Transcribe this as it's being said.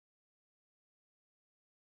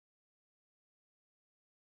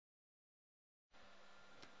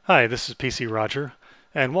Hi, this is PC Roger,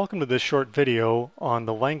 and welcome to this short video on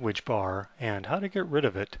the language bar and how to get rid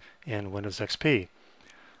of it in Windows XP.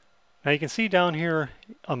 Now you can see down here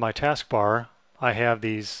on my taskbar, I have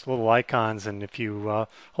these little icons, and if you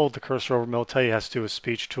hold the cursor over them, it'll tell you it has to do with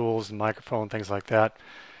speech tools and microphone, things like that.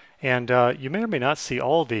 And you may or may not see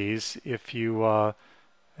all these if you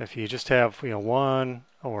just have one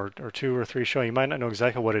or two or three showing. You might not know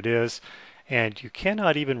exactly what it is, and you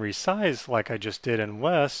cannot even resize like I just did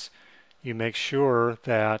unless you make sure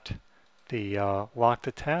that the lock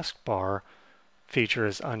the taskbar feature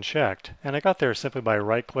is unchecked. And I got there simply by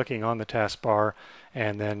right-clicking on the taskbar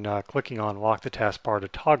and then clicking on lock the taskbar to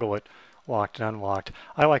toggle it locked and unlocked.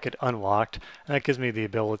 I like it unlocked, and that gives me the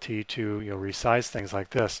ability to resize things like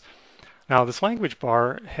this. Now this language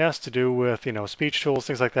bar has to do with speech tools,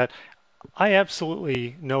 things like that. I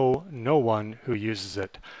absolutely know no one who uses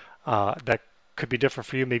it. That could be different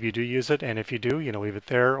for you. Maybe you do use it, and if you do, leave it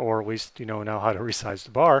there, or at least know how to resize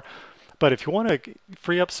the bar. But if you want to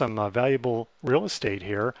free up some valuable real estate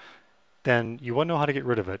here, then you want to know how to get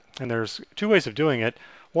rid of it. And there's two ways of doing it.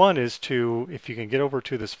 One is to, if you can get over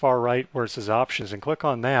to this far right where it says options and click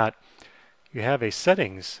on that, you have a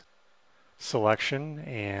settings selection,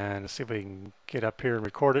 and let's see if we can get up here and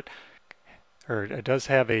record it. Or it does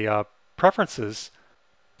have a preferences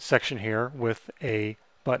section here with a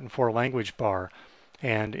button for language bar.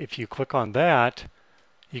 And if you click on that,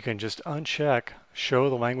 you can just uncheck show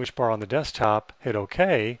the language bar on the desktop, hit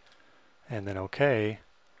OK, and then OK,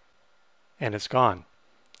 and it's gone.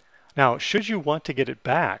 Now, should you want to get it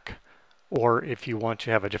back, or if you want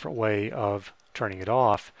to have a different way of turning it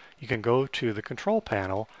off, you can go to the control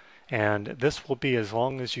panel, and this will be as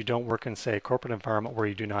long as you don't work in, say, a corporate environment where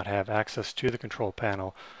you do not have access to the control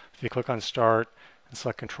panel. If you click on Start and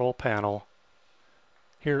select Control Panel,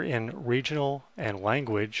 here in Regional and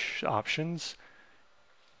Language options,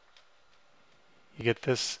 you get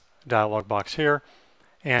this dialog box here,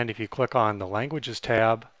 and if you click on the Languages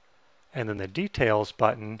tab and then the Details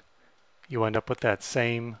button, you end up with that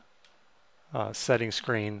same setting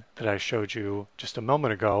screen that I showed you just a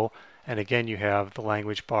moment ago. And again, you have the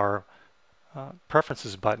language bar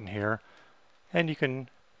preferences button here, and you can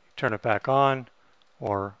turn it back on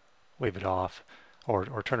or leave it off,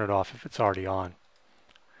 or turn it off if it's already on.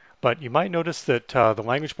 But you might notice that the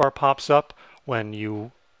language bar pops up when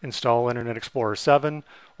you install Internet Explorer 7,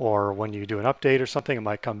 or when you do an update or something, it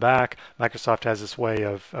might come back. Microsoft has this way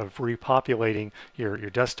of repopulating your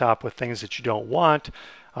desktop with things that you don't want,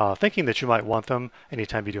 thinking that you might want them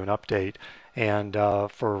anytime you do an update. And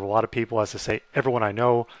for a lot of people, as I say, everyone I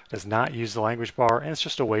know does not use the language bar, and it's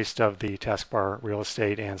just a waste of the taskbar real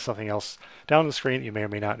estate and something else down the screen that you may or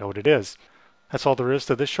may not know what it is. That's all there is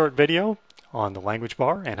to this short video on the language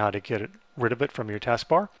bar and how to get rid of it from your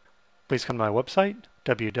taskbar. Please come to my website,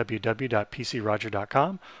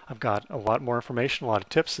 www.pcroger.com. I've got a lot more information, a lot of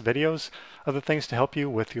tips, videos, other things to help you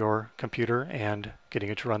with your computer and getting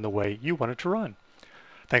it to run the way you want it to run.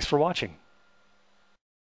 Thanks for watching.